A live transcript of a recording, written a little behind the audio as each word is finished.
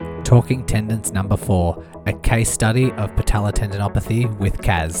Talking Tendons number 4, a case study of Patellar Tendinopathy with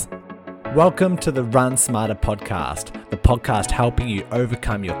Kaz. Welcome to the Run Smarter podcast, the podcast helping you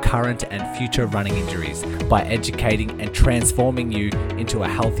overcome your current and future running injuries by educating and transforming you into a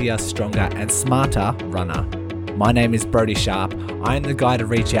healthier, stronger and smarter runner. My name is Brody Sharp. I am the guy to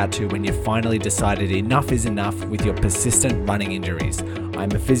reach out to when you've finally decided enough is enough with your persistent running injuries.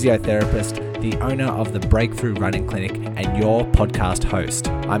 I'm a physiotherapist, the owner of the Breakthrough Running Clinic, and your podcast host.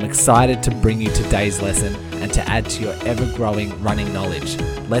 I'm excited to bring you today's lesson and to add to your ever-growing running knowledge.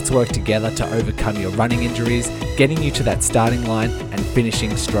 Let's work together to overcome your running injuries, getting you to that starting line and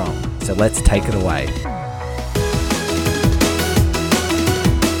finishing strong. So let's take it away.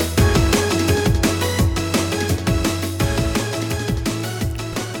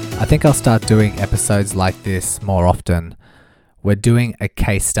 I think I'll start doing episodes like this more often. We're doing a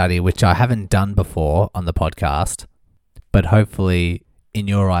case study, which I haven't done before on the podcast, but hopefully in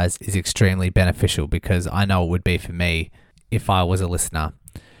your eyes is extremely beneficial because I know it would be for me if I was a listener.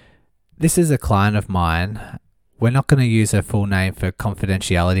 This is a client of mine. We're not going to use her full name for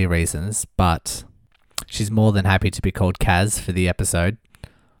confidentiality reasons, but she's more than happy to be called Kaz for the episode.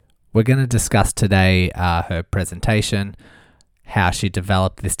 We're going to discuss today her presentation, how she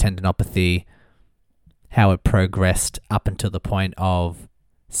developed this tendinopathy, how it progressed up until the point of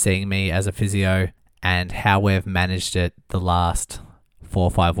seeing me as a physio, and how we've managed it the last 4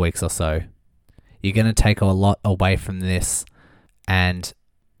 or 5 weeks or so. You're going to take a lot away from this, and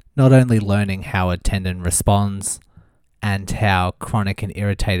not only learning how a tendon responds and how chronic and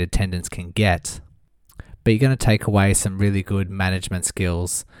irritated tendons can get, but you're going to take away some really good management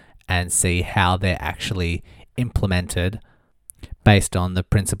skills and see how they're actually implemented based on the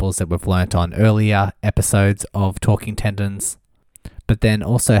principles that we've learnt on earlier episodes of Talking Tendons, but then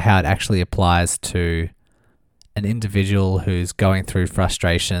also how it actually applies to an individual who's going through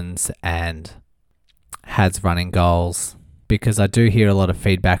frustrations and has running goals. Because I do hear a lot of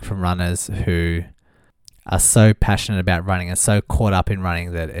feedback from runners who are so passionate about running and so caught up in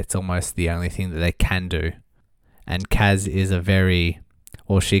running that it's almost the only thing that they can do. And Kaz is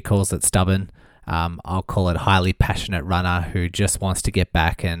she calls it stubborn. I'll call it highly passionate runner who just wants to get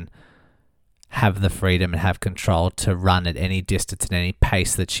back and have the freedom and have control to run at any distance and any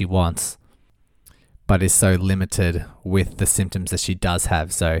pace that she wants, but is so limited with the symptoms that she does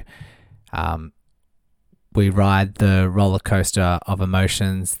have. So we ride the roller coaster of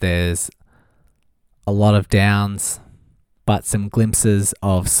emotions. There's a lot of downs, but some glimpses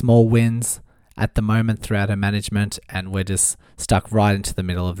of small wins at the moment throughout her management, and we're just stuck right into the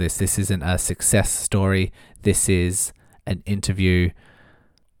middle of this. This isn't a success story. This is an interview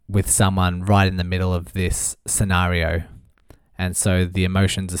with someone right in the middle of this scenario. And so the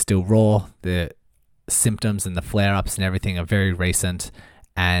emotions are still raw. The symptoms and the flare-ups and everything are very recent.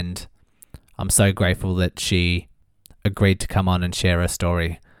 And I'm so grateful that she agreed to come on and share her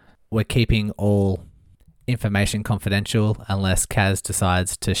story. We're keeping all information confidential unless Kaz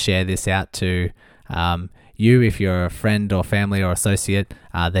decides to share this out to you. If you're a friend or family or associate,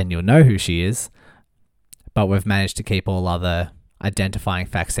 then you'll know who she is. But we've managed to keep all other identifying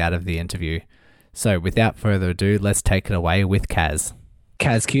facts out of the interview. So without further ado, let's take it away with Kaz.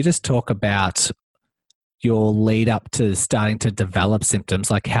 Kaz, can you just talk about your lead up to starting to develop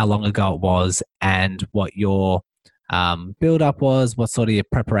symptoms, like how long ago it was and what your build up was, what sort of your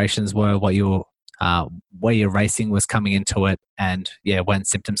preparations were, what your where your racing was coming into it, and when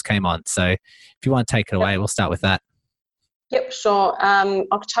symptoms came on. So if you want to take it away, we'll start with that. Yep, sure.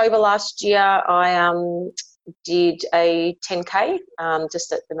 October last year, I did a 10K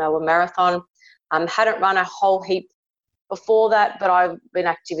just at the Melbourne Marathon. Hadn't run a whole heap before that, but I've been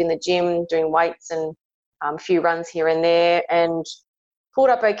active in the gym doing weights and a few runs here and there, and pulled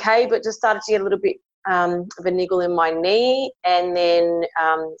up okay, but just started to get a little bit of a niggle in my knee. And then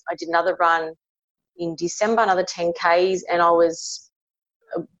I did another run in December, another 10Ks, and I was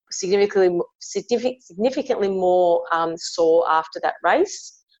significantly more sore after that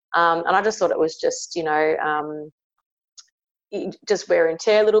race. And I just thought it was just, just wear and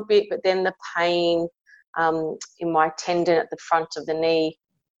tear a little bit. But then the pain in my tendon at the front of the knee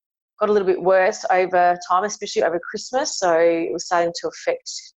got a little bit worse over time, especially over Christmas. So it was starting to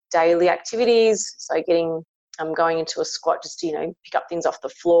affect daily activities. So going into a squat just to, pick up things off the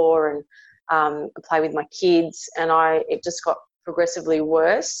floor and play with my kids, and it just got progressively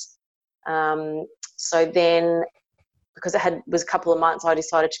worse. So then, because it was a couple of months, I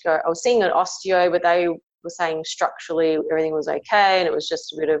decided to go. I was seeing an osteo, but they were saying structurally everything was okay, and it was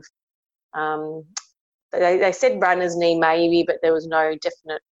just a bit of they said runner's knee maybe, but there was no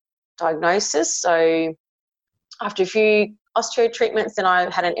definite diagnosis. So after a few osteo treatments. Then I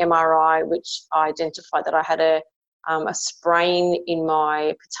had an MRI, which I identified that I had a sprain in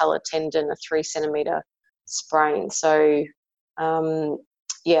my patellar tendon, a 3 centimetre sprain. So,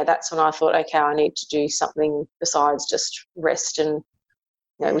 that's when I thought, okay, I need to do something besides just rest and,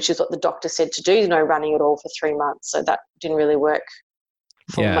 which is what the doctor said to do, running at all for 3 months. So that didn't really work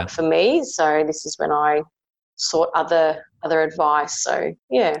for me. So this is when I sought other advice. So,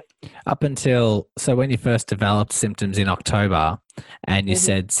 yeah. So when you first developed symptoms in October and you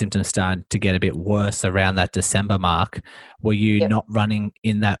said symptoms started to get a bit worse around that December mark, were you not running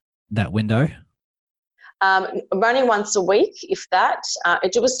in that window? Running once a week, if that.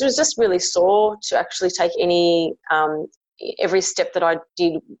 It was just really sore to actually take any every step that I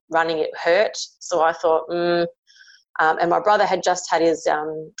did running, it hurt. So I thought, and my brother had just had his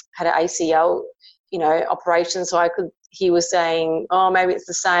had an ACL, operation. So he was saying, oh, maybe it's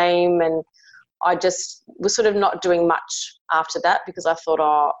the same. And I just was sort of not doing much after that because I thought,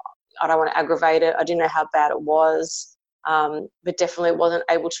 oh, I don't want to aggravate it. I didn't know how bad it was, but definitely wasn't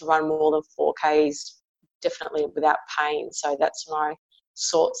able to run more than 4Ks, definitely without pain. So that's when I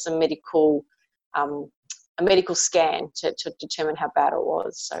sought some a medical scan to determine how bad it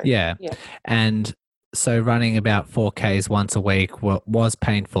was. So yeah. And so running about 4Ks once a week was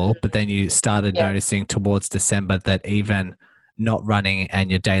painful, but then you started noticing towards December that even not running and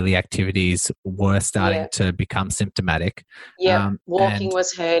your daily activities were starting to become symptomatic. Yeah, walking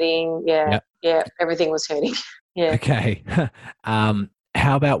was hurting. Yeah, everything was hurting. Yeah. Okay.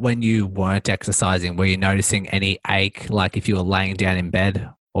 How about when you weren't exercising? Were you noticing any ache, like if you were laying down in bed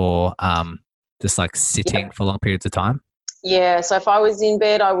or just like sitting for long periods of time? Yeah, so if I was in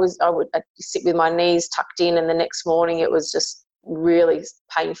bed, I would sit with my knees tucked in, and the next morning it was just really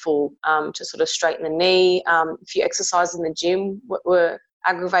painful to sort of straighten the knee. A few exercises in the gym were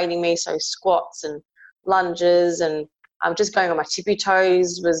aggravating me, so squats and lunges and just going on my tippy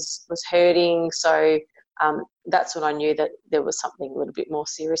toes was hurting. So that's when I knew that there was something a little bit more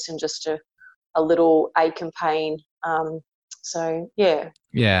serious than just a little ache and pain. So, yeah.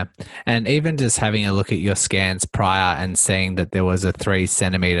 Yeah. And even just having a look at your scans prior and seeing that there was a 3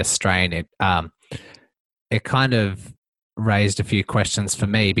 centimetre strain, it kind of raised a few questions for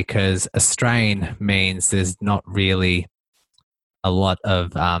me because a strain means there's not really a lot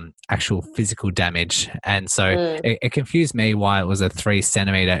of actual physical damage. And so it confused me why it was a 3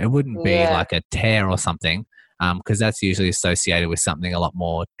 centimetre. It wouldn't be like a tear or something because that's usually associated with something a lot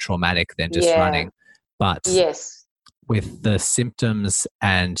more traumatic than just running. But with the symptoms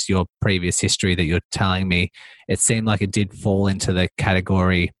and your previous history that you're telling me, it seemed like it did fall into the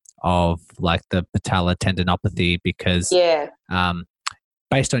category of like the patellar tendinopathy because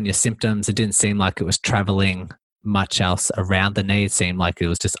based on your symptoms, it didn't seem like it was traveling much else around the knee. It seemed like it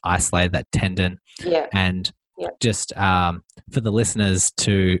was just isolated, that tendon. And just for the listeners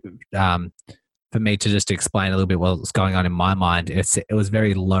for me to just explain a little bit what was going on in my mind, it was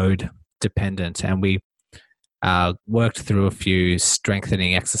very load dependent, and we worked through a few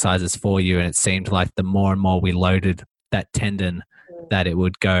strengthening exercises for you, and it seemed like the more and more we loaded that tendon, that it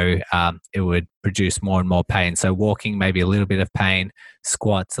would produce more and more pain. So walking, maybe a little bit of pain,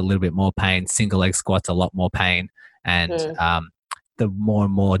 squats, a little bit more pain, single leg squats, a lot more pain. And the more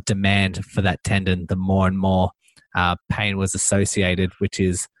and more demand for that tendon, the more and more pain was associated, which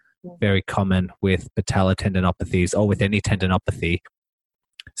is very common with patellar tendinopathies or with any tendinopathy.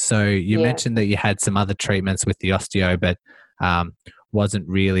 So you mentioned that you had some other treatments with the osteo, but wasn't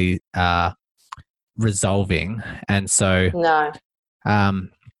really resolving. And so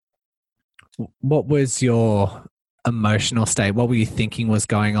what was your emotional state? What were you thinking was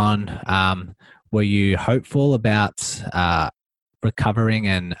going on? Were you hopeful about recovering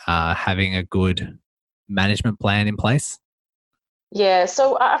and having a good management plan in place? Yeah,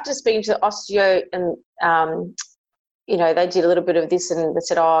 so after speaking to the osteo and they did a little bit of this and they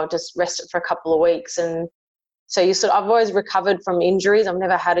said, oh, just rest it for a couple of weeks. And so I've always recovered from injuries. I've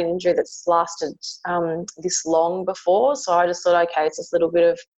never had an injury that's lasted this long before. So I just thought, okay, it's just a little bit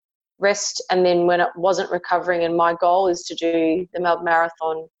of rest. And then when it wasn't recovering, and my goal is to do the Melbourne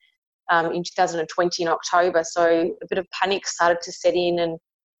Marathon in 2020 in October. So a bit of panic started to set in, and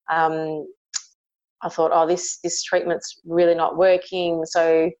I thought, oh, this treatment's really not working.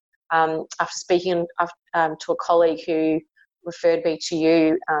 So after speaking to a colleague who referred me to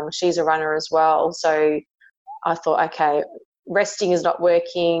you, she's a runner as well. So I thought, okay, resting is not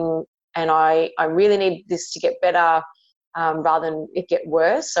working, and I really need this to get better rather than it get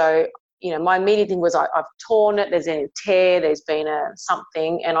worse. So, my immediate thing was I've torn it, there's been a tear, there's been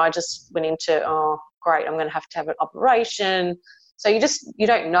something, and I just went into, oh, great, I'm going to have an operation. So you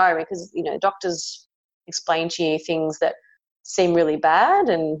don't know because, doctors explain to you things that seem really bad,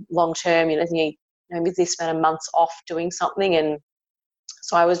 and long term, you need maybe they spend a month off doing something. And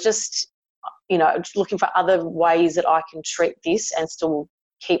so I was just, looking for other ways that I can treat this and still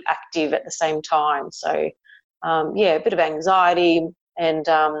keep active at the same time. So, a bit of anxiety and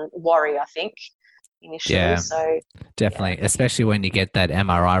worry, I think, initially. Yeah, So definitely. Especially when you get that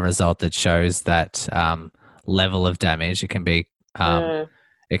MRI result that shows that level of damage, mm,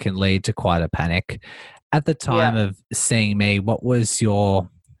 it can lead to quite a panic. At the time yeah. of seeing me, what was your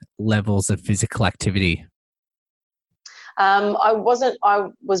levels of physical activity? I wasn't. I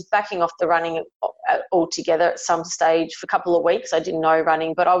was backing off the running altogether at some stage for a couple of weeks. I didn't know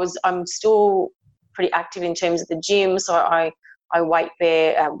running, but I'm still pretty active in terms of the gym. So I weight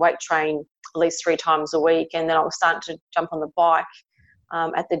train at least 3 times a week, and then I was starting to jump on the bike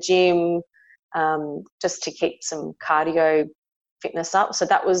at the gym just to keep some cardio fitness up. So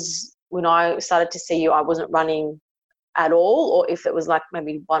that was when I started to see you. I wasn't running at all, or if it was like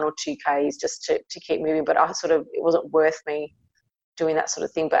maybe 1 or 2 Ks just to keep moving, but it wasn't worth me doing that sort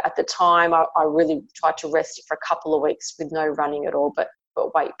of thing. But at the time I really tried to rest it for a couple of weeks with no running at all, but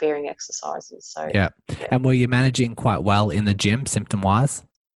weight bearing exercises. So Yeah. And were you managing quite well in the gym symptom wise?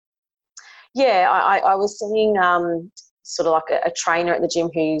 yeah, I was seeing sort of like a trainer at the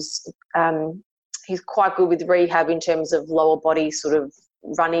gym who's he's quite good with rehab in terms of lower body sort of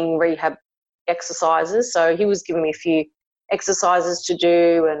running rehab exercises. So he was giving me a few exercises to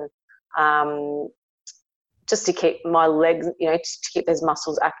do, and just to keep my legs, to keep those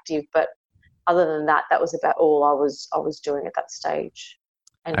muscles active. But other than that, that was about all I was doing at that stage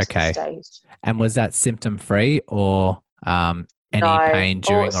and to this Okay. stage. And was that symptom free or any No, pain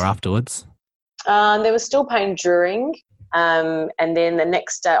during or afterwards? there was still pain during. And then the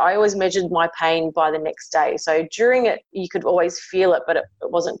next day, I always measured my pain by the next day. So during it, you could always feel it, but it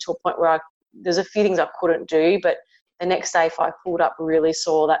wasn't to a point where there's a few things I couldn't do. But the next day, if I pulled up really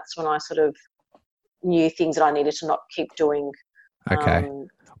sore, that's when I sort of knew things that I needed to not keep doing. Okay.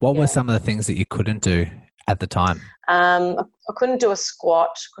 What were some of the things that you couldn't do at the time? I couldn't do a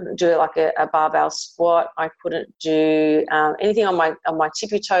squat, couldn't do like a barbell squat. I couldn't do anything on my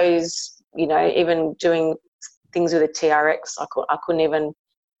tippy toes, even doing things with a TRX. I couldn't even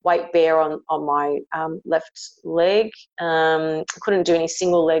weight bear on my left leg. I couldn't do any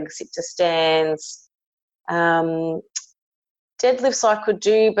single leg sit to stands. Deadlifts I could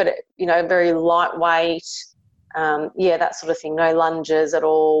do, but very lightweight. That sort of thing. No lunges at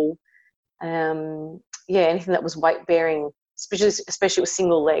all. Anything that was weight bearing, especially with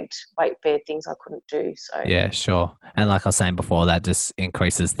single legged weight bear things, I couldn't do. So Yeah, sure. And like I was saying before, that just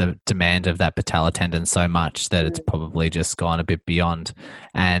increases the demand of that patellar tendon so much that it's probably just gone a bit beyond.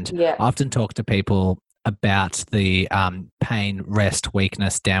 And I often talk to people about the pain, rest,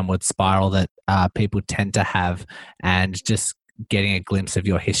 weakness, downward spiral that people tend to have, and just getting a glimpse of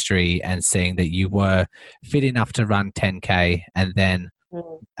your history and seeing that you were fit enough to run 10K and then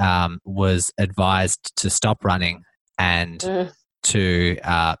was advised to stop running and to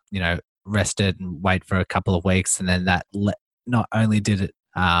rest it and wait for a couple of weeks, and then that not only did it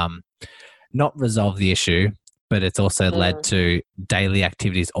not resolve the issue, but it's also led to daily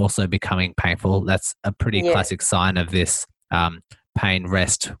activities also becoming painful. That's a pretty classic sign of this pain,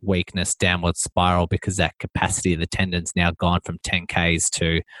 rest, weakness, downward spiral, because that capacity of the tendon's now gone from 10Ks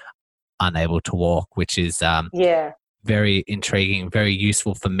to unable to walk, which is very intriguing, very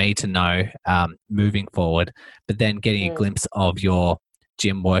useful for me to know moving forward. But then getting a glimpse of your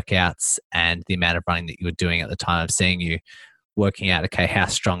gym workouts and the amount of running that you were doing at the time of seeing you, working out, okay, how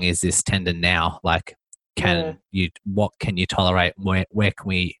strong is this tendon now? Like, what can you tolerate? Where can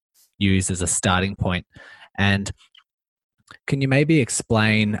we use as a starting point? And can you maybe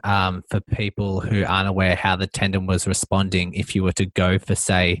explain for people who aren't aware how the tendon was responding if you were to go for,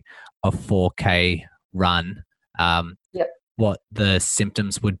 say, a 4K run? What the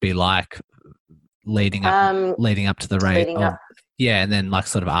symptoms would be like leading up to the race? And then like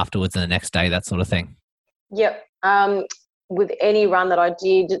sort of afterwards and the next day, that sort of thing. With any run that I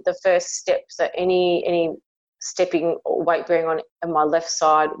did, the first steps, so any stepping or weight bearing on my left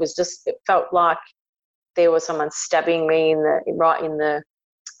side was just, it felt like there was someone stabbing me in the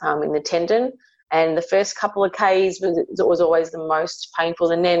tendon. And the first couple of Ks was always the most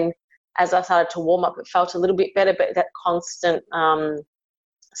painful. And then as I started to warm up, it felt a little bit better, but that constant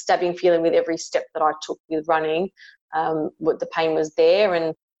stabbing feeling with every step that I took with running, the pain was there,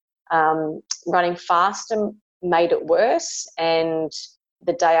 and running faster made it worse. And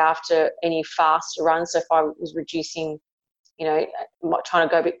the day after any faster run, so if I was reducing, trying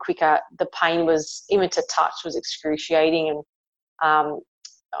to go a bit quicker, the pain was, even to touch, was excruciating. And I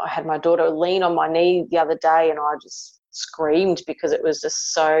had my daughter lean on my knee the other day, and I just screamed because it was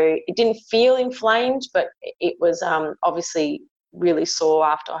just so, it didn't feel inflamed, but it was obviously really sore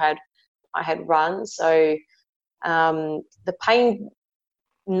after I had run. So the pain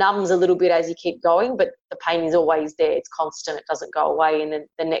numbs a little bit as you keep going, but the pain is always there. It's constant. It doesn't go away. And then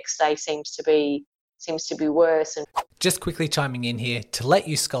the next day seems to be worse. And just quickly chiming in here to let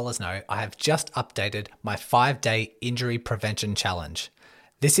you scholars know, I have just updated my 5-day injury prevention challenge.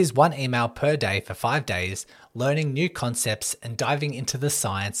 This is 1 email per day for 5 days, learning new concepts and diving into the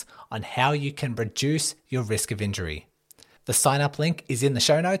science on how you can reduce your risk of injury. The sign up link is in the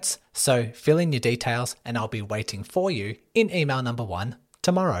show notes, so fill in your details and I'll be waiting for you in email number 1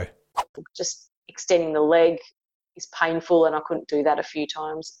 tomorrow. Just extending the leg is painful, and I couldn't do that a few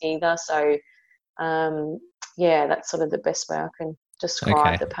times either. So that's sort of the best way I can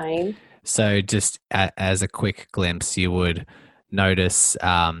describe the pain. So just as a quick glimpse, you would notice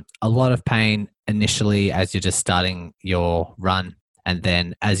a lot of pain initially as you're just starting your run. And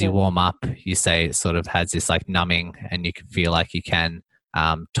then as you warm up, you say it sort of has this like numbing and you can feel like you can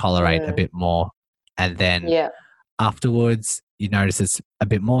tolerate a bit more. And then afterwards, you notice it's a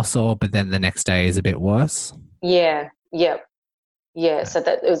bit more sore, but then the next day is a bit worse. Yeah. So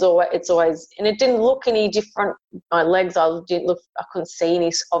that it's always, and it didn't look any different. My legs, I couldn't see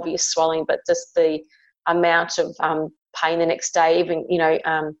any obvious swelling, but just the amount of pain the next day. Even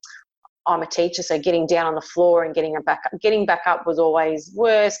I'm a teacher, so getting down on the floor and getting back up was always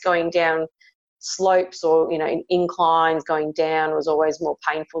worse. Going down slopes or inclines, going down was always more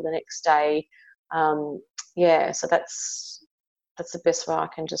painful the next day. So that's the best way I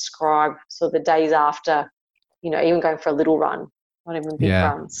can describe. So the days after, even going for a little run, not even big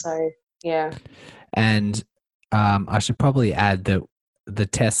runs. So and I should probably add that the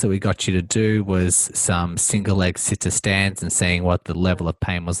test that we got you to do was some single leg sit-to stands and seeing what the level of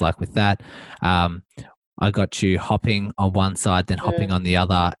pain was like with that. I got you hopping on one side, then hopping on the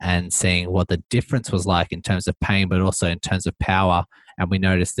other, and seeing what the difference was like in terms of pain, but also in terms of power. And we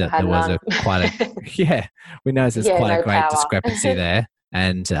noticed that there was quite a great discrepancy there,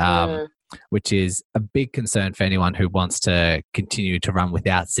 and which is a big concern for anyone who wants to continue to run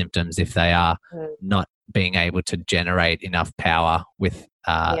without symptoms. If they are not being able to generate enough power with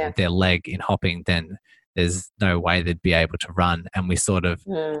their leg in hopping, then there's no way they'd be able to run. And we sort of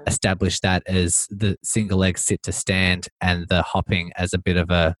established that as the single leg sit to stand and the hopping as a bit of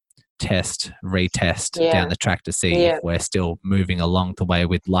a retest down the track to see if we're still moving along the way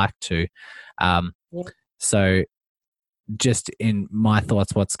we'd like to. So just in my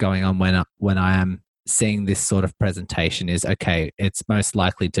thoughts, what's going on when I am seeing this sort of presentation is, okay, it's most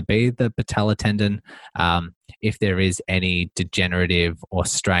likely to be the patellar tendon. If there is any degenerative or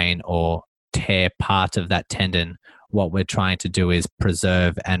strain or tear part of that tendon, what we're trying to do is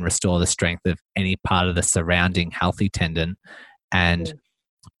preserve and restore the strength of any part of the surrounding healthy tendon. And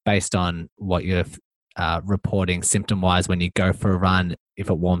based on what you're reporting symptom-wise, when you go for a run, if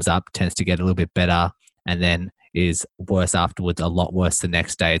it warms up, tends to get a little bit better and then is worse afterwards, a lot worse the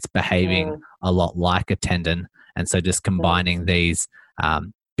next day. It's behaving a lot like a tendon. And so just combining these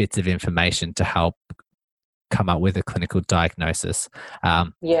bits of information to help come up with a clinical diagnosis.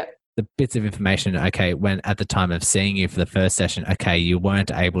 The bits of information, okay, when at the time of seeing you for the first session, okay, you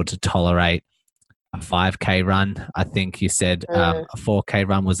weren't able to tolerate a 5K run. I think you said a 4K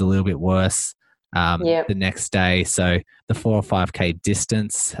run was a little bit worse the next day. So the 4 or 5K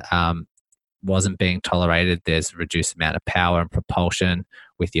distance wasn't being tolerated. There's a reduced amount of power and propulsion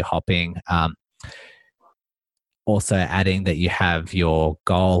with your hopping. Also adding that you have your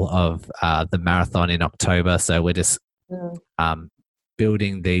goal of the marathon in October. So we're just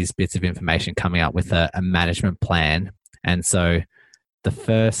building these bits of information, coming up with a management plan. And so the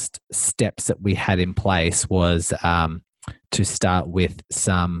first steps that we had in place was to start with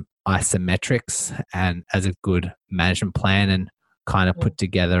some isometrics and as a good management plan, and kind of put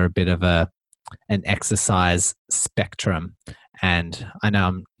together a bit of an exercise spectrum. And I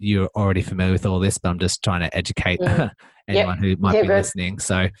know you're already familiar with all this, but I'm just trying to educate anyone who might be listening.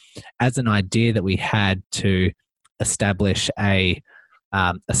 So as an idea that we had to establish a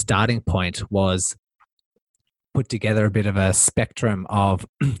starting point was put together a bit of a spectrum of,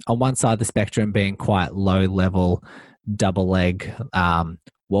 on one side of the spectrum being quite low level double leg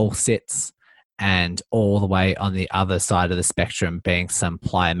wall sits, and all the way on the other side of the spectrum being some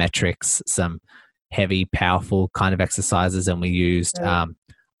plyometrics, some heavy, powerful kind of exercises. And we used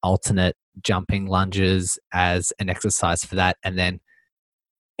alternate jumping lunges as an exercise for that. And then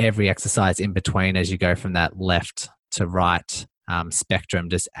every exercise in between as you go from that left to right spectrum,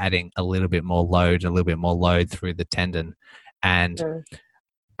 just adding a little bit more load through the tendon. And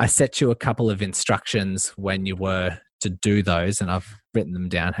I set you a couple of instructions when you were to do those, and I've written them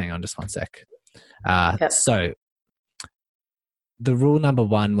down. Hang on just one sec. Yep. So the rule number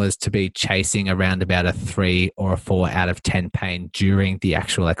 1 was to be chasing around about a 3 or a 4 out of 10 pain during the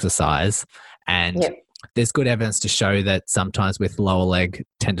actual exercise. And Yep. there's good evidence to show that sometimes with lower leg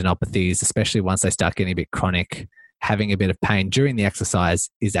tendinopathies, especially once they start getting a bit chronic, having a bit of pain during the exercise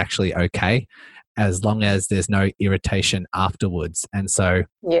is actually okay, as long as there's no irritation afterwards. And so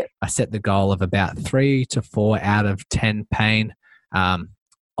Yep. I set the goal of about 3 to 4 out of 10 pain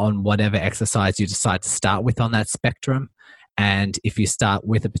on whatever exercise you decide to start with on that spectrum. And if you start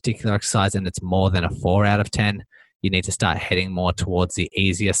with a particular exercise and it's more than a 4 out of 10, you need to start heading more towards the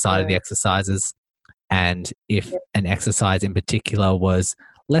easier side of the exercises. And if an exercise in particular was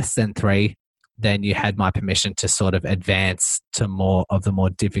less than 3, then you had my permission to sort of advance to more of the more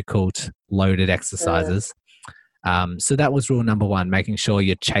difficult loaded exercises. So that was rule number 1, making sure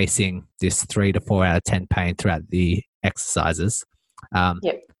you're chasing this 3 to 4 out of 10 pain throughout the exercises.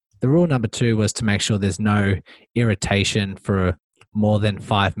 The rule number 2 was to make sure there's no irritation for more than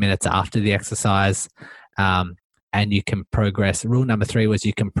 5 minutes after the exercise. And you can progress. Rule number 3 was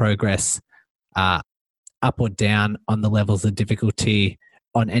you can progress up or down on the levels of difficulty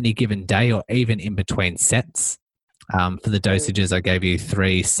on any given day or even in between sets. For the dosages, I gave you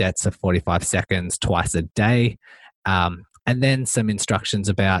 3 sets of 45 seconds twice a day. And then some instructions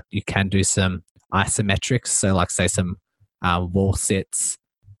about you can do some isometrics. So like say some wall sits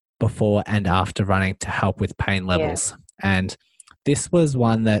before and after running to help with pain levels. And this was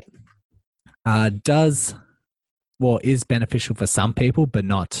one that is beneficial for some people, but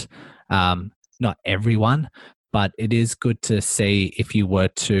not everyone. But it is good to see if you were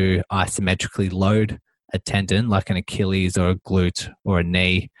to isometrically load a tendon like an Achilles or a glute or a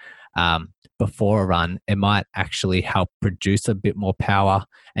knee before a run, it might actually help produce a bit more power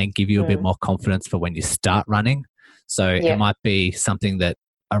and give you a bit more confidence for when you start running. So it might be something that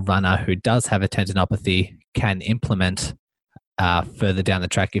a runner who does have a tendinopathy can implement further down the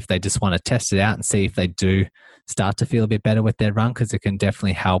track if they just want to test it out and see if they do start to feel a bit better with their run, because it can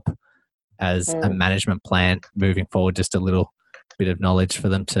definitely help as a management plan moving forward, just a little bit of knowledge for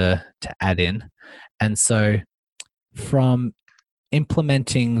them to add in. And so from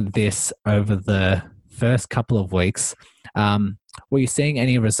implementing this over the first couple of weeks, were you seeing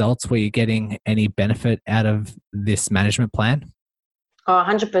any results? Were you getting any benefit out of this management plan? Oh,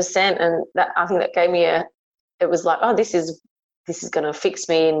 100%. And that, I think that gave me it was like, oh, this is going to fix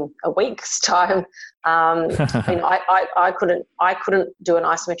me in a week's time. I couldn't do an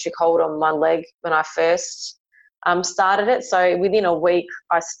isometric hold on one leg when I first started it. So within a week,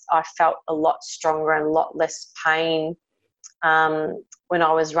 I felt a lot stronger and a lot less pain when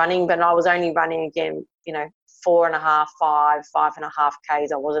I was running. But I was only running again, 4.5, 5.5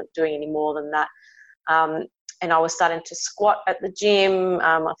 Ks. I wasn't doing any more than that. And I was starting to squat at the gym.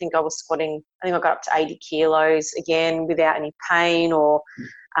 I think I got up to 80 kilos again without any pain or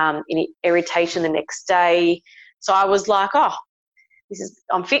any irritation the next day. So I was like, oh,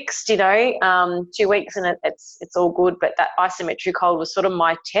 I'm fixed, 2 weeks and it's all good. But that isometric hold was sort of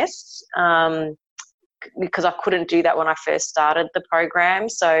my test because I couldn't do that when I first started the program.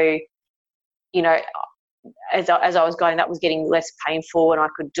 So, as I was going, that was getting less painful and I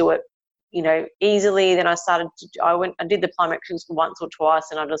could do it, easily. Then I did the plyometrics once or twice,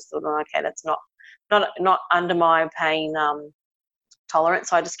 and I just thought, oh, okay, that's not under my pain tolerance.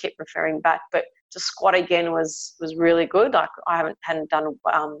 So I just kept referring back. But to squat again was really good. Like I hadn't done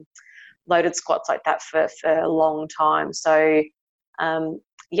loaded squats like that for a long time. So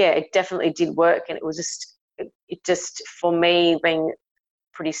it definitely did work, and it was just for me being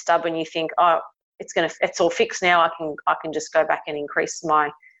pretty stubborn. You think, oh, it's all fixed now. I can just go back and increase my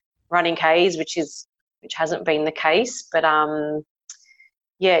running Ks, which hasn't been the case. But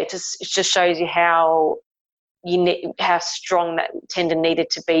it just shows you how strong that tendon needed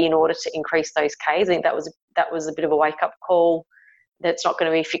to be in order to increase those Ks. I think that was a bit of a wake up call. That's not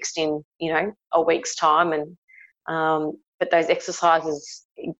going to be fixed in a week's time. And but those exercises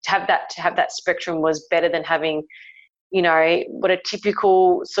to have that spectrum was better than having what a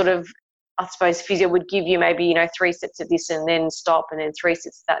typical sort of, I suppose, physio would give you, maybe 3 sets of this and then stop, and then 3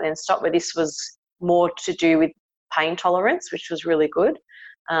 sets of that and then stop. But this was more to do with pain tolerance, which was really good.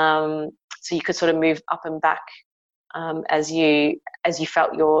 So you could sort of move up and back as you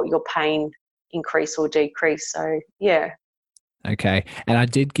felt your pain increase or decrease. So yeah. Okay. And I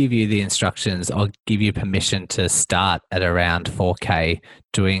did give you the instructions. I'll give you permission to start at around 4K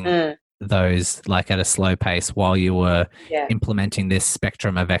doing those like at a slow pace while you were implementing this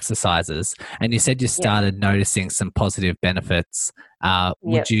spectrum of exercises. And you said you started noticing some positive benefits.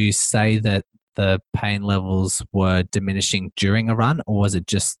 Would you say that the pain levels were diminishing during a run, or was it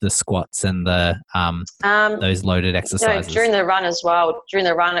just the squats and the those loaded exercises? During the run as well. During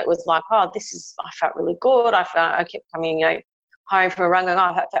the run, it was like, I felt really good. I kept coming, home from a run going,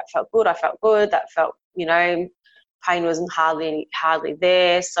 that felt good. I felt good. That felt, pain wasn't hardly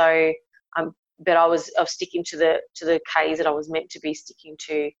there. So, but I was sticking to the Ks that I was meant to be sticking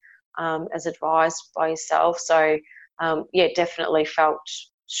to, as advised by yourself. So, definitely felt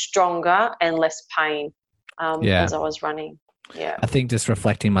stronger and less pain as I was running. Yeah. I think just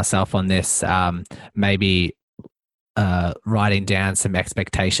reflecting myself on this, maybe writing down some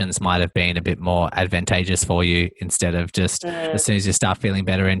expectations might have been a bit more advantageous for you, instead of just as soon as you start feeling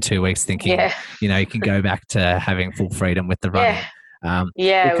better in 2 weeks thinking, you can go back to having full freedom with the running.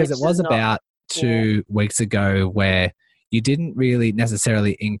 Because it was about 2 weeks ago where you didn't really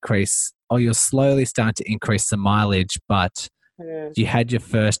necessarily increase, or you're slowly starting to increase the mileage, but you had your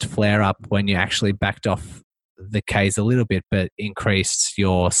first flare up when you actually backed off the Ks a little bit, but increased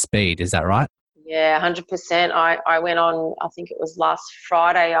your speed. Is that right? Yeah, 100%. I went on, I think it was last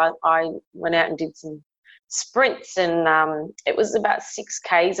Friday, I went out and did some sprints, and it was about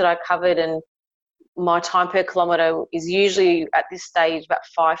 6Ks that I covered, and my time per kilometre is usually at this stage about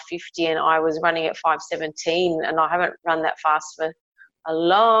 5:50, and I was running at 5:17, and I haven't run that fast for a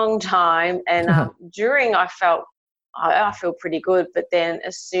long time. And during I feel pretty good, but then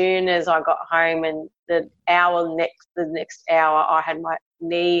as soon as I got home and the next hour, I had my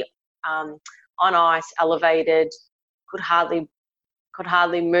knee on ice, elevated, could hardly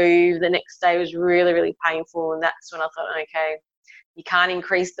move. The next day was really, really painful, and that's when I thought, okay, you can't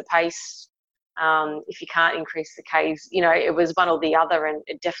increase the pace if you can't increase the Ks. It was one or the other, and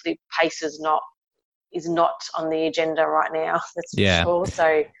it definitely pace is not on the agenda right now. That's for sure.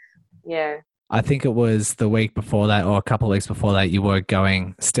 So, yeah. I think it was the week before that, or a couple of weeks before that, you were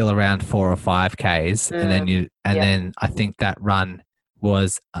going still around 4 or 5Ks, and then I think that run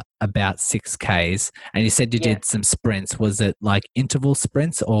was about 6Ks, and you said you did some sprints. Was it like interval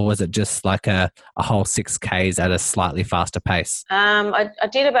sprints, or was it just like a whole 6Ks at a slightly faster pace? I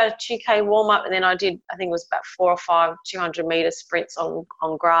did about a 2K warm up, and then I think it was about 4 or 5 200-meter sprints on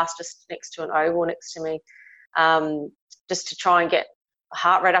grass just next to an oval next to me, just to try and get the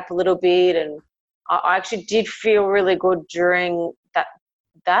heart rate up a little bit. And I actually did feel really good during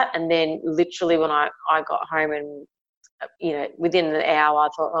that, and then literally when I got home, and within an hour, I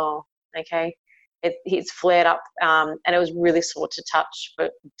thought, oh, okay, it's flared up, and it was really sore to touch for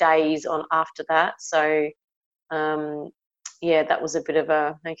days on after that. So, that was a bit of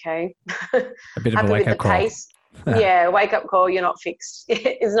a bit of a wake up call. Pace. Wake up call. You're not fixed.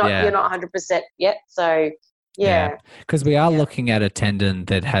 You're not 100% yet. So, because we are looking at a tendon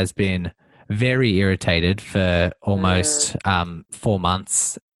that has been very irritated for almost 4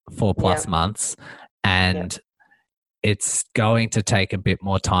 months, 4+ months, and it's going to take a bit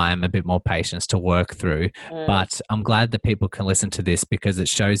more time, a bit more patience to work through. But I'm glad that people can listen to this, because it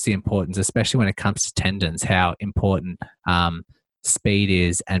shows the importance, especially when it comes to tendons, how important speed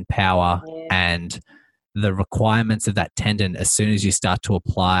is, and power, and the requirements of that tendon as soon as you start to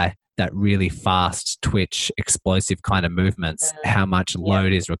apply that really fast twitch, explosive kind of movements, how much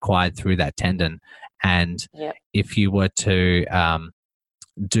load is required through that tendon. And if you were to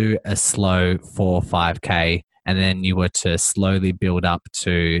do a slow 4 or 5K, and then you were to slowly build up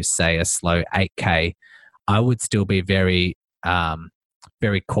to, say, a slow 8K, I would still be very,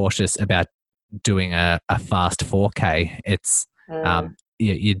 very cautious about doing a fast 4K. It's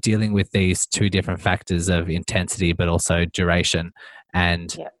you're dealing with these two different factors of intensity, but also duration.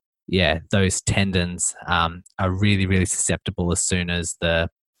 And those tendons are really, really susceptible as soon as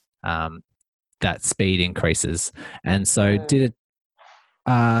that speed increases. And so did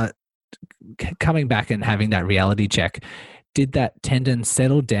it, coming back and having that reality check, did that tendon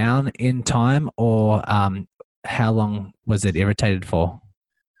settle down in time, or how long was it irritated for?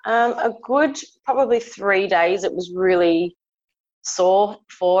 A good probably 3 days. It was really sore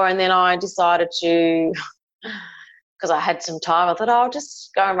for, and then I decided to, because I had some time, I thought, I'll just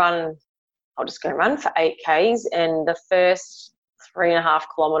go and run for 8Ks. And the first 3.5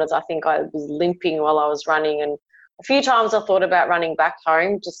 kilometres, I think I was limping while I was running, and a few times I thought about running back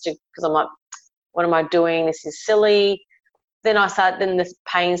home because I'm like, what am I doing? This is silly. Then the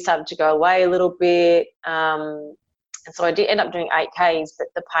pain started to go away a little bit. And so I did end up doing 8Ks, but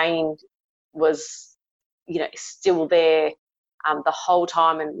the pain was, still there the whole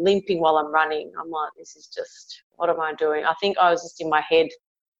time, and limping while I'm running. I'm like, this is just, what am I doing? I think I was just in my head,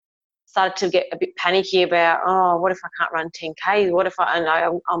 started to get a bit panicky about, oh, what if I can't run 10Ks? What if I'm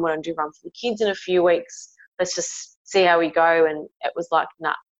going to do run for the kids in a few weeks? Let's just see how we go. And it was like,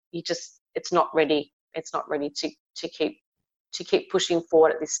 nah, you just it's not ready. It's not ready to keep pushing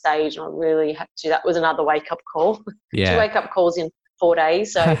forward at this stage. And I really had to. That was another wake up call. 2 Yeah. wake up calls in 4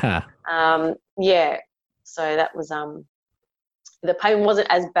 days. So yeah. So that was the pain wasn't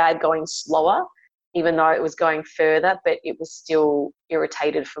as bad going slower, even though it was going further, but it was still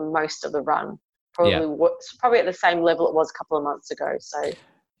irritated for most of the run. Probably at the same level it was a couple of months ago. So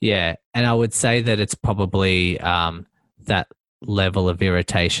yeah, and I would say that it's probably that level of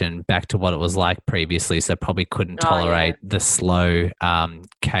irritation back to what it was like previously. So probably couldn't tolerate the slow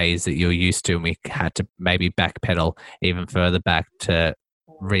Ks that you're used to, and we had to maybe backpedal even further back to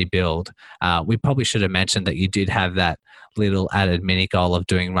rebuild. We probably should have mentioned that you did have that little added mini goal of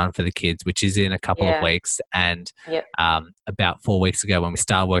doing Run for the Kids, which is in a couple of weeks. And about 4 weeks ago when we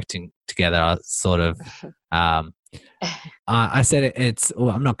started working together, I sort of I said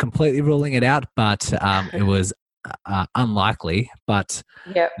I'm not completely ruling it out, but it was unlikely. But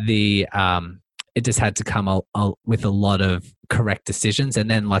it just had to come with a lot of correct decisions and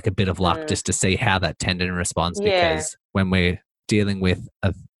then like a bit of luck just to see how that tendon responds. Because when we're dealing with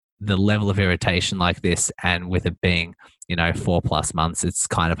the level of irritation like this, and with it being 4+ months, it's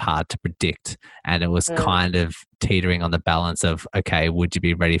kind of hard to predict. And it was kind of teetering on the balance of, okay, would you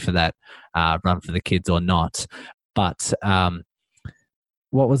be ready for that Run for the Kids or not? But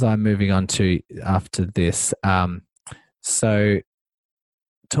what was I moving on to after this? So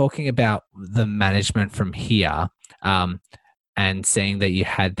talking about the management from here, and seeing that you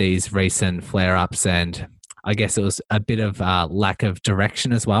had these recent flare-ups, and I guess it was a bit of lack of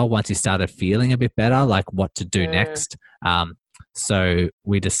direction as well once you started feeling a bit better, like what to do next. So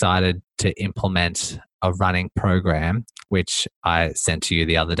we decided to implement a running program, which I sent to you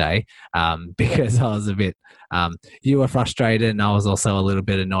the other day, because I was a bit, you were frustrated and I was also a little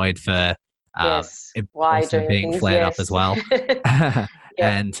bit annoyed for why doing being flared up as well.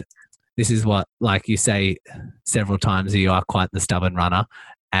 And this is what, like you say several times, you are quite the stubborn runner.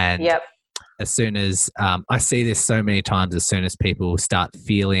 And as soon as I see this so many times, as soon as people start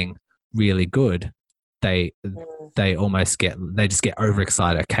feeling really good, they just get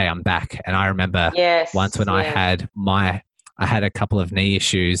overexcited. Okay, I'm back. And I remember once when I had a couple of knee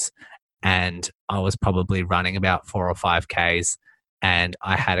issues, and I was probably running about 4 or 5 Ks, and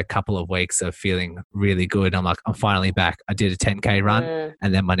I had a couple of weeks of feeling really good. I'm like, I'm finally back. I did a 10K run,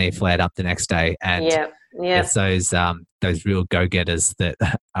 and then my knee flared up the next day. And it's those real go-getters that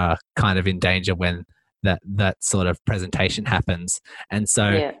are kind of in danger when that sort of presentation happens. And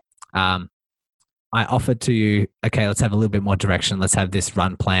so I offered to you, okay, let's have a little bit more direction. Let's have this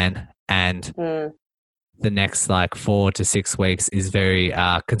run plan. And the next 4 to 6 weeks is very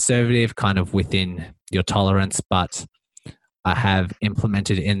conservative, kind of within your tolerance, but I have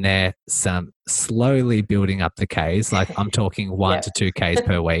implemented in there some slowly building up the Ks. Like I'm talking 1 to 2 Ks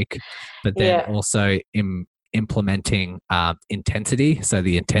per week, but then also implementing intensity. So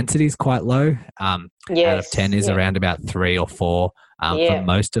the intensity is quite low. Out of 10 is around about 3 or 4 for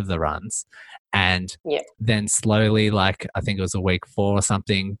most of the runs. And then slowly, I think it was a week 4 or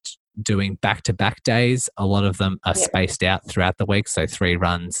something, doing back-to-back days. A lot of them are spaced out throughout the week. So 3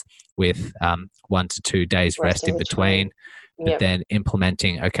 runs with 1 to 2 days rest in between. But then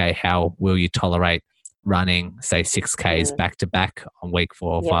implementing, okay, how will you tolerate running, say, 6 Ks back-to-back on week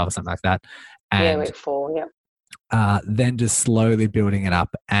 4 or 5 or something like that. And week 4, then just slowly building it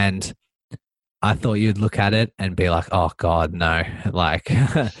up. And I thought you'd look at it and be like, oh God, no,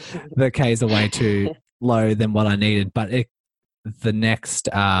 the Ks are way too low than what I needed. But the next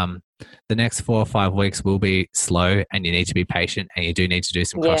 4 or 5 weeks will be slow, and you need to be patient, and you do need to do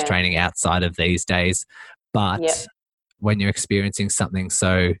some cross training outside of these days. But when you're experiencing something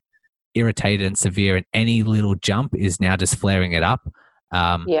so irritated and severe, and any little jump is now just flaring it up,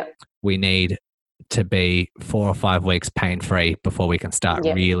 we need to be 4 or 5 weeks pain-free before we can start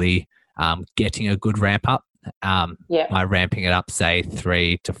really getting a good ramp up. By ramping it up, say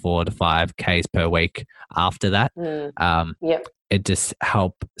 3 to 4 to 5 Ks per week after that. It just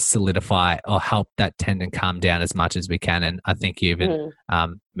help solidify or help that tendon calm down as much as we can. And I think you even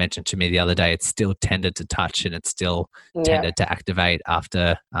mentioned to me the other day, it's still tended to touch, and it's still tended to activate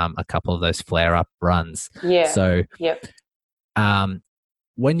after a couple of those flare-up runs. So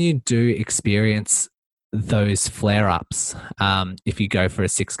when you do experience those flare-ups, if you go for a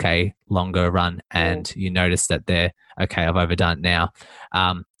 6K longer run and you notice that they're, okay, I've overdone it now,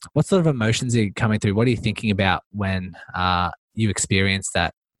 what sort of emotions are you coming through? What are you thinking about when you experience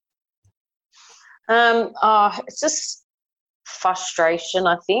that? It's just frustration,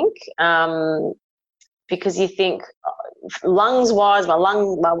 I think, because you think lungs-wise, my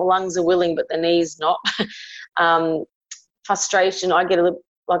lungs are willing, but the knee's not. Frustration. I get a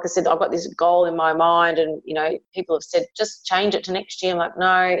like I said, I've got this goal in my mind, and people have said just change it to next year. I'm like,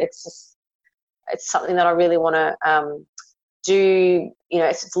 no, it's something that I really want to do.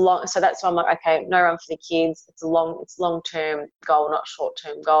 It's long, so that's why I'm like, okay, no run for the kids. It's long term goal, not short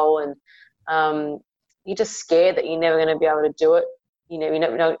term goal, and you're just scared that you're never going to be able to do it. You're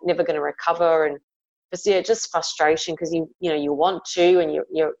never going to recover, and just frustration because you want to, and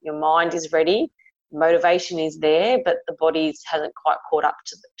your mind is ready, motivation is there, but the body hasn't quite caught up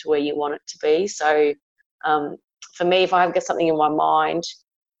to where you want it to be. So for me, if I have got something in my mind,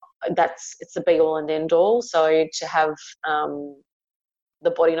 it's the be all and end all. So to have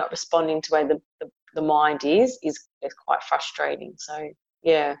the body not responding to where the mind is quite frustrating. So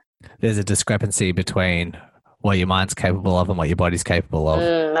yeah, there's a discrepancy between what your mind's capable of and what your body's capable of.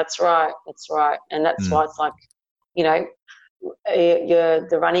 That's right, and that's why it's like, the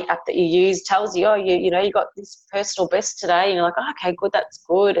running app that you use tells you, you got this personal best today, and you're like, oh, okay, good, that's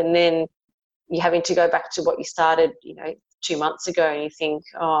good, and then you're having to go back to what you started 2 months ago, and you think,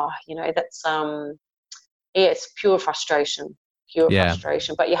 that's it's pure frustration,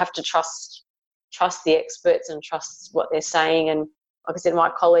 but you have to trust the experts and trust what they're saying. And like I said, my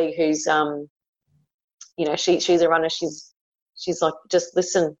colleague who's she's a runner, she's like, just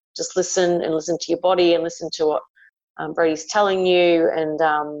listen and listen to your body and listen to what Brody's telling you, and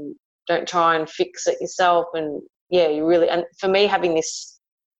don't try and fix it yourself. And you really, and for me, having this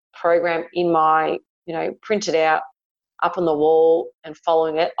program in my printed out up on the wall and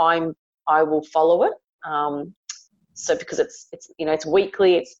following it, I will follow it. So because it's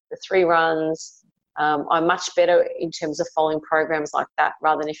weekly, it's the 3 runs. I'm much better in terms of following programs like that,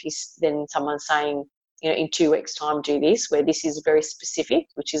 rather than someone saying, in 2 weeks' time do this, where this is very specific,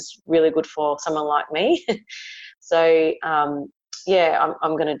 which is really good for someone like me. So I'm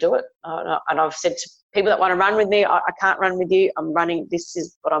going to do it, and I've said to people that want to run with me, I can't run with you. I'm running. This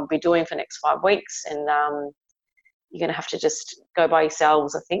is what I'll be doing for the next 5 weeks, and you're going to have to just go by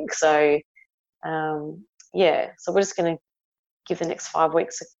yourselves, I think. So so we're just going to give the next 5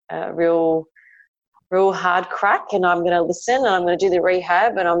 weeks a real hard crack, and I'm going to listen, and I'm going to do the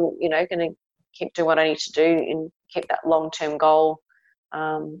rehab, and I'm going to keep doing what I need to do and keep that long-term goal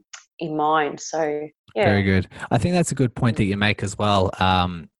in mind. So Very good. I think that's a good point that you make as well,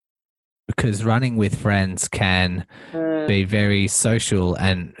 because running with friends can be very social,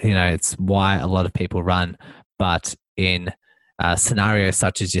 and it's why a lot of people run. But in scenarios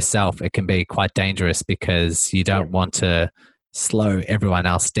such as yourself, it can be quite dangerous because you don't want to slow everyone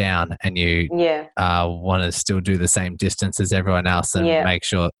else down, and you want to still do the same distance as everyone else, and make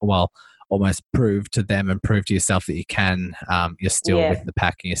sure, almost prove to them and prove to yourself that you can. You're still with the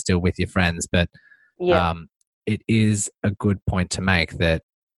pack and you're still with your friends, but it is a good point to make that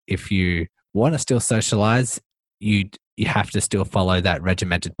if you want to still socialize, you have to still follow that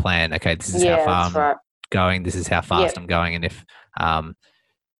regimented plan. Okay, this is how far I'm going. This is how fast I'm going. And if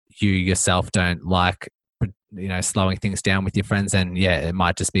you yourself don't like, slowing things down with your friends, then it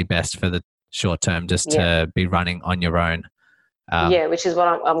might just be best for the short term just to be running on your own. Which is what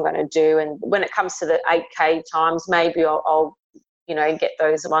I'm going to do. And when it comes to the 8K times, maybe I'll get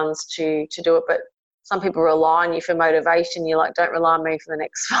those ones to do it. But some people rely on you for motivation. You're like, don't rely on me for the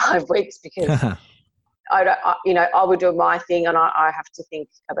next 5 weeks, because I would do my thing, and I have to think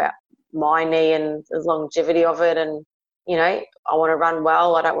about my knee and the longevity of it. And, I want to run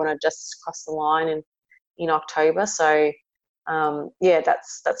well. I don't want to just cross the line in October. So,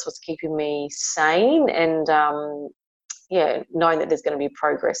 that's what's keeping me sane. And, knowing that there's going to be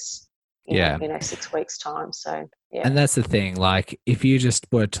progress in 6 weeks' time. So, And that's the thing, like if you just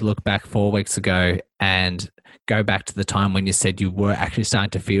were to look back 4 weeks ago and go back to the time when you said you were actually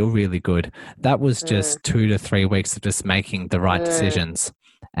starting to feel really good, that was just 2 to 3 weeks of just making the right decisions.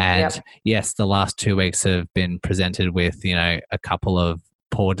 And yes, the last 2 weeks have been presented with, a couple of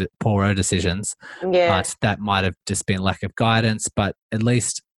poorer decisions, but that might have just been lack of guidance. But at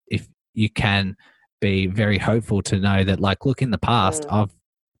least if you can be very hopeful to know that, like, look, in the past, I've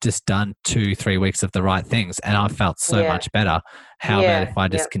just done 2-3 weeks of the right things and I've felt so much better. How about if I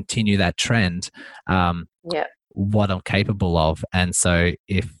just continue that trend, what I'm capable of? And so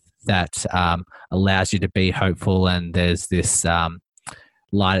if that allows you to be hopeful and there's this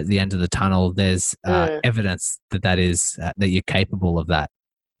light at the end of the tunnel, there's evidence that is that you're capable of that.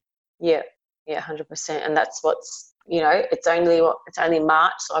 100%. And that's what's, it's only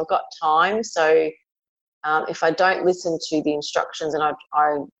March, so I've got time. So if I don't listen to the instructions and I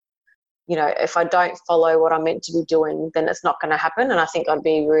if I don't follow what I'm meant to be doing, then it's not going to happen. And I think I'd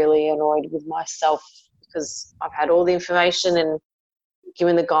be really annoyed with myself because I've had all the information and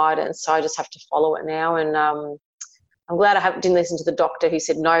given the guidance, so I just have to follow it now. And I'm glad I didn't listen to the doctor who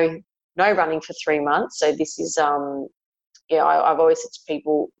said no running for 3 months. So this is I've always said to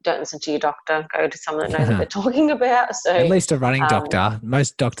people, don't listen to your doctor, go to someone that knows what they're talking about. So at least a running doctor.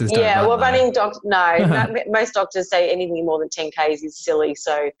 Most doctors don't run. Yeah, well, though. running most doctors say anything more than 10 Ks is silly.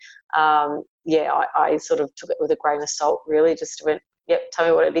 So I sort of took it with a grain of salt, really. Just went, yep, tell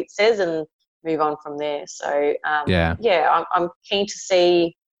me what it says and move on from there. So I'm keen to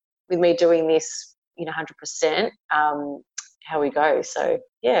see with me doing this, 100%, how we go. So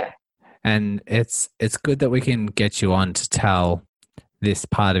yeah. And it's good that we can get you on to tell this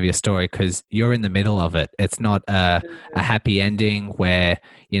part of your story, because you're in the middle of it. It's not a happy ending where,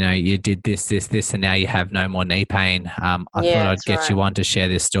 you did this, and now you have no more knee pain. I thought I'd get you on to share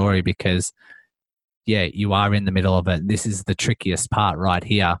this story because, you are in the middle of it. This is the trickiest part right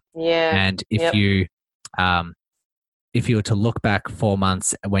here. Yeah. And if you were to look back 4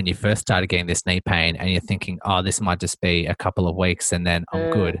 months when you first started getting this knee pain and you're thinking, oh, this might just be a couple of weeks and then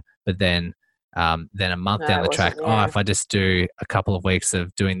I'm good. But then a month down the track, if I just do a couple of weeks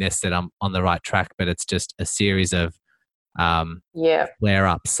of doing this, that I'm on the right track. But it's just a series of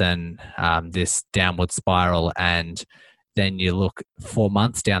flare-ups and this downward spiral. And then you look 4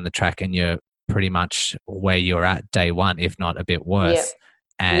 months down the track and you're pretty much where you're at day one, if not a bit worse.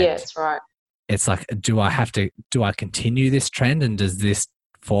 And that's right. It's like, do I continue this trend, and does this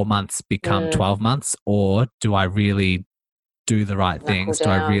 4 months become 12 months, or do I really do the right things? Do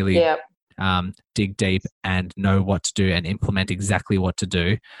I really dig deep and know what to do and implement exactly what to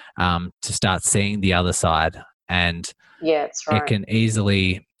do to start seeing the other side? And that's right. It can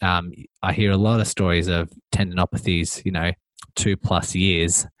easily, I hear a lot of stories of tendinopathies, 2+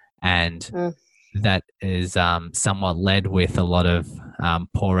 years, and that is somewhat led with a lot of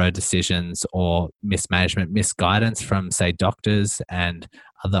poorer decisions or mismanagement, misguidance from, say, doctors and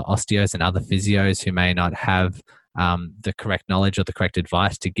other osteos and other physios who may not have the correct knowledge or the correct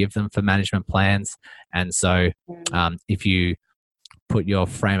advice to give them for management plans. And so if you put your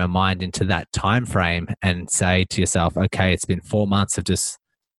frame of mind into that time frame and say to yourself, okay, it's been 4 months of just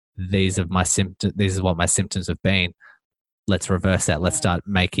these are what my symptoms have been. Let's reverse that. Let's start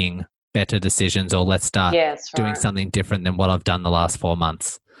making better decisions, or let's start doing something different than what I've done the last 4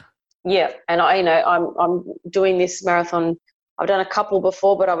 months. Yeah. And I'm doing this marathon. I've done a couple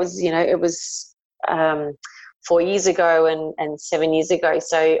before, but I was, it was 4 years ago and 7 years ago.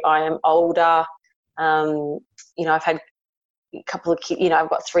 So I am older. I've had a couple of kids, I've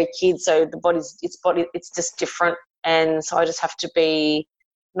got 3 kids. So it's just different. And so I just have to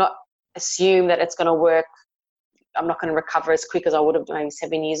not assume that it's going to work. I'm not going to recover as quick as I would have maybe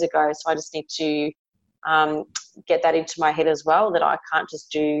 7 years ago. So I just need to get that into my head as well, that I can't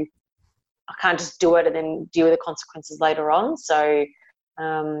just do it and then deal with the consequences later on. So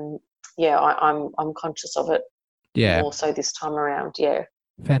I'm conscious of it more so this time around. Yeah.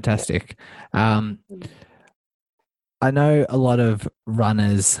 Fantastic. I know a lot of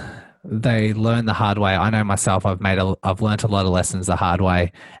runners, they learn the hard way. I know myself, I've learned a lot of lessons the hard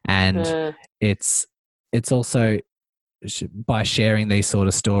way, and it's also by sharing these sort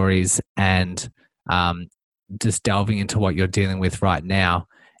of stories and just delving into what you're dealing with right now,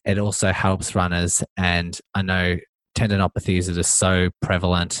 it also helps runners. And I know tendinopathies are just so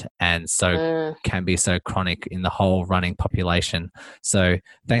prevalent and so can be so chronic in the whole running population. So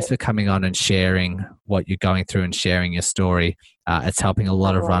thanks for coming on and sharing what you're going through and sharing your story. It's helping a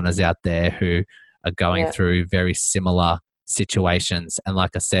lot of runners out there who are going through very similar situations. And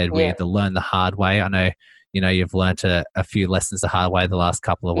like I said, we either learn the hard way. I know, you've learned a few lessons the hard way the last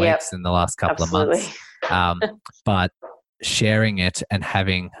couple of weeks and the last couple of months. But sharing it and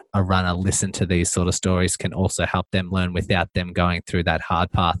having a runner listen to these sort of stories can also help them learn without them going through that hard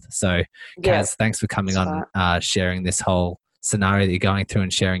path. So Kaz, thanks for coming on, sharing this whole scenario that you're going through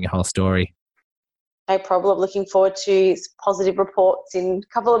and sharing your whole story. No problem. Looking forward to positive reports in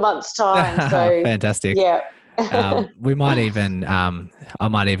a couple of months' time. So fantastic. Yeah. We might even, I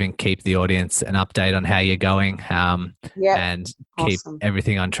might even keep the audience an update on how you're going and keep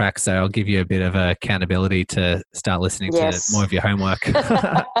everything on track. So I'll give you a bit of accountability to start listening to more of your homework.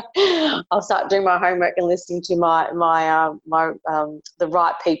 I'll start doing my homework and listening to my the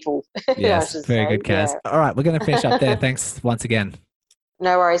right people. Yes, very good, Kaz. All right, we're going to finish up there. Thanks once again.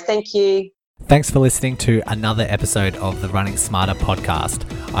 No worries. Thank you. Thanks for listening to another episode of the Running Smarter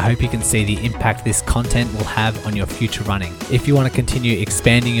podcast. I hope you can see the impact this content will have on your future running. If you want to continue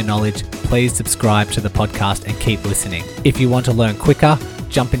expanding your knowledge, please subscribe to the podcast and keep listening. If you want to learn quicker,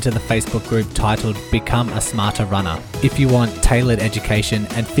 jump into the Facebook group titled Become a Smarter Runner. If you want tailored education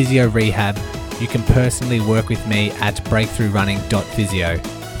and physio rehab, you can personally work with me at breakthroughrunning.physio.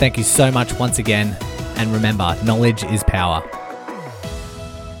 Thank you so much once again. And remember, knowledge is power.